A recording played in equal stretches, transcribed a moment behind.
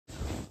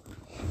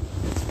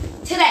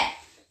Today,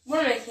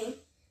 we're making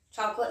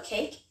chocolate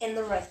cake in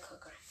the rice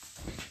cooker.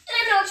 And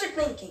I know what you're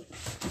thinking.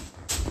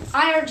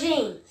 I are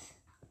James.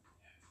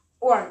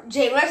 Or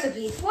J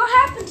Recipes. What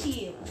happened to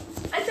you?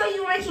 I thought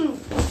you were making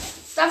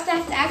stuff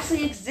that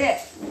actually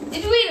exists.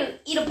 Did you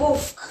eat a bowl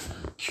of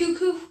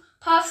Cuckoo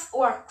Puffs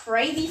or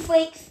Crazy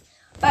Flakes?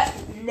 But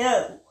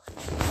no.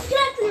 You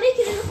have to make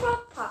it in a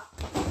crock pot.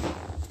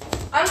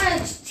 I'm going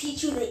to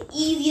teach you the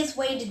easiest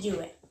way to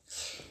do it.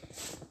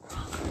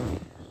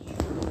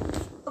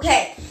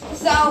 Okay,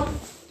 so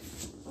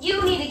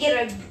you need to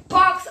get a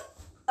box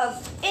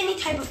of any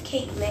type of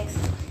cake mix,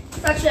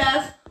 such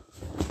as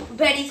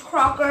Betty's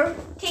Crocker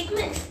cake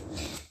mix.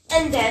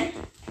 And then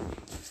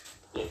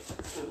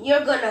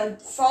you're going to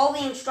follow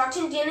the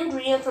instructions and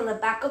ingredients on the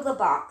back of the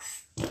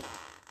box.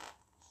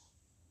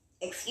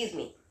 Excuse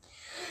me.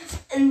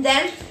 And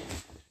then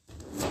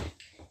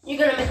you're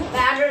going to make a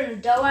batter and a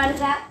dough out of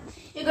that.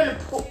 You're going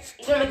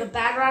to make a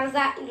batter out of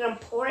that. You're going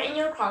to pour it in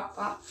your crock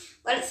pot.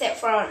 Let it sit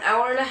for an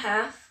hour and a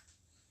half.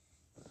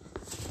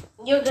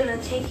 You're going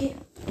to take it.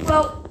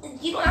 Well,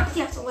 you don't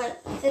actually have to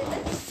let it sit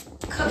there,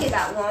 cook it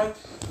that long.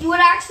 You would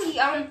actually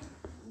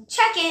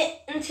check it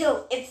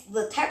until it's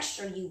the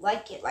texture you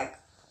like it.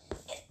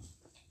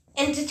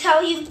 And to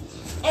tell you,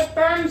 it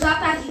burns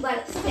up as you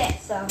let it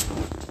sit. So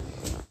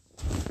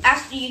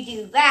after you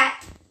do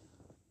that,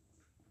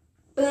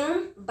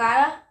 boom,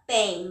 bada,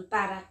 bang,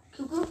 bada,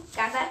 cuckoo,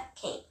 got that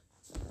cake.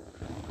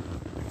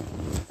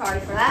 Sorry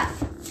for that.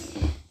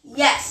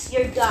 Yes,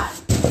 you're done.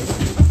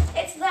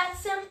 It's that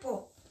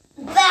simple.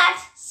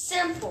 That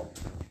simple.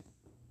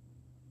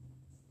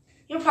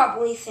 You're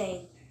probably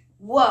saying,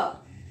 whoa,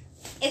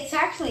 it's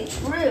actually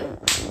true.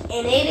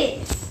 And it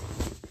is.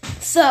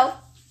 So,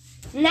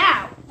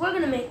 now we're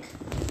going to make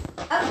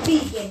a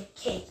vegan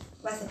cake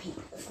recipe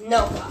with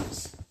no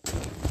carbs.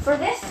 For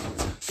this,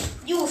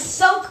 you will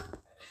soak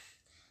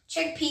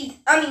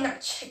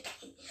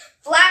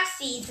flax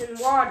seeds in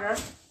water,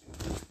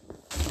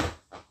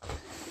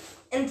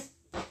 and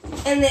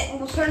it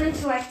will turn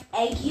into like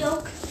egg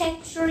yolk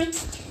texture.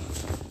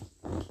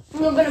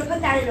 We're going to put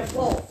that in a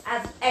bowl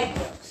as egg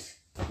yolks.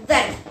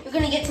 Then you're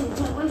going to get some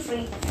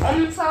gluten-free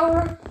almond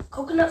flour,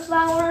 coconut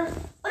flour,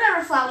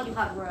 whatever flour you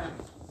have around.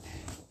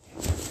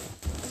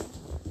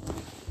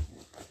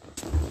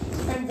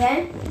 And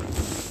then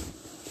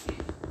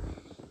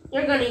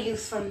you're going to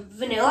use some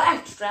vanilla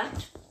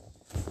extract,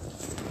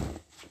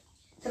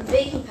 some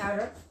baking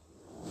powder,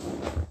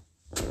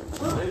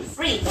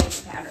 gluten-free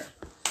baking powder,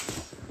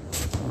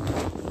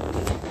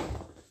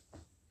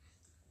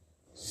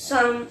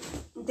 some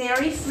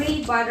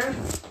dairy-free butter,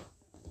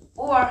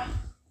 or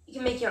you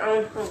can make your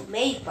own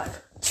homemade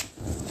butter.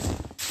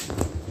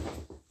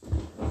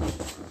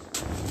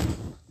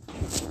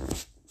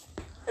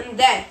 And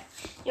then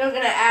you're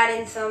going to add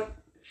in some,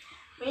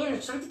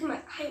 there's something in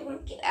my eye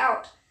won't get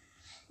out.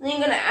 Then you're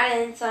going to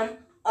add in some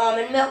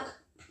almond milk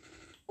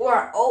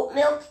or oat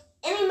milk,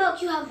 any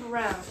milk you have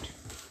around.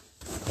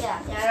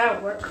 Yeah,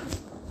 that'll work.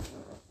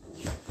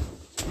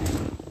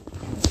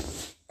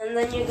 And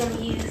then you're going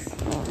to use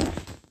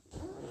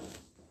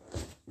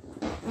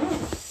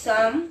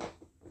some,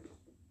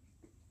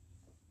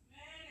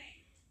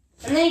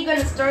 and then you're going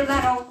to stir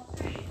that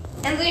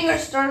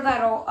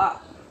all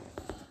up.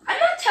 I'm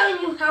not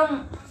telling you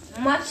how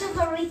much of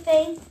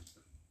everything,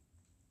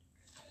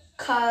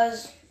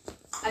 because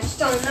I just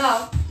don't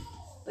know.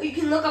 But you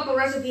can look up a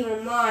recipe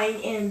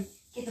online and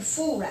get the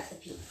full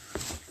recipe.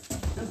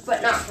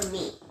 But not for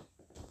me.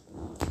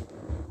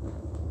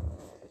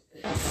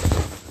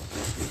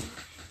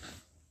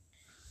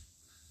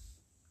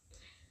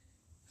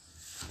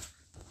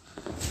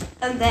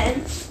 And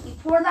then you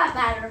pour that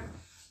batter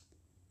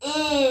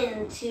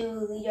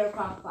into your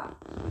crock pot.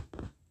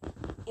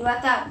 You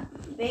let that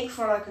bake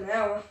for like an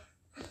hour.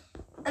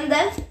 And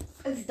then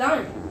it's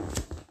done.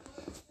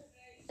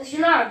 If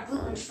you're not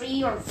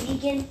gluten-free or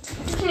vegan,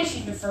 you can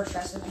issue the first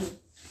recipe.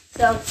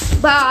 So,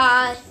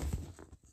 bye!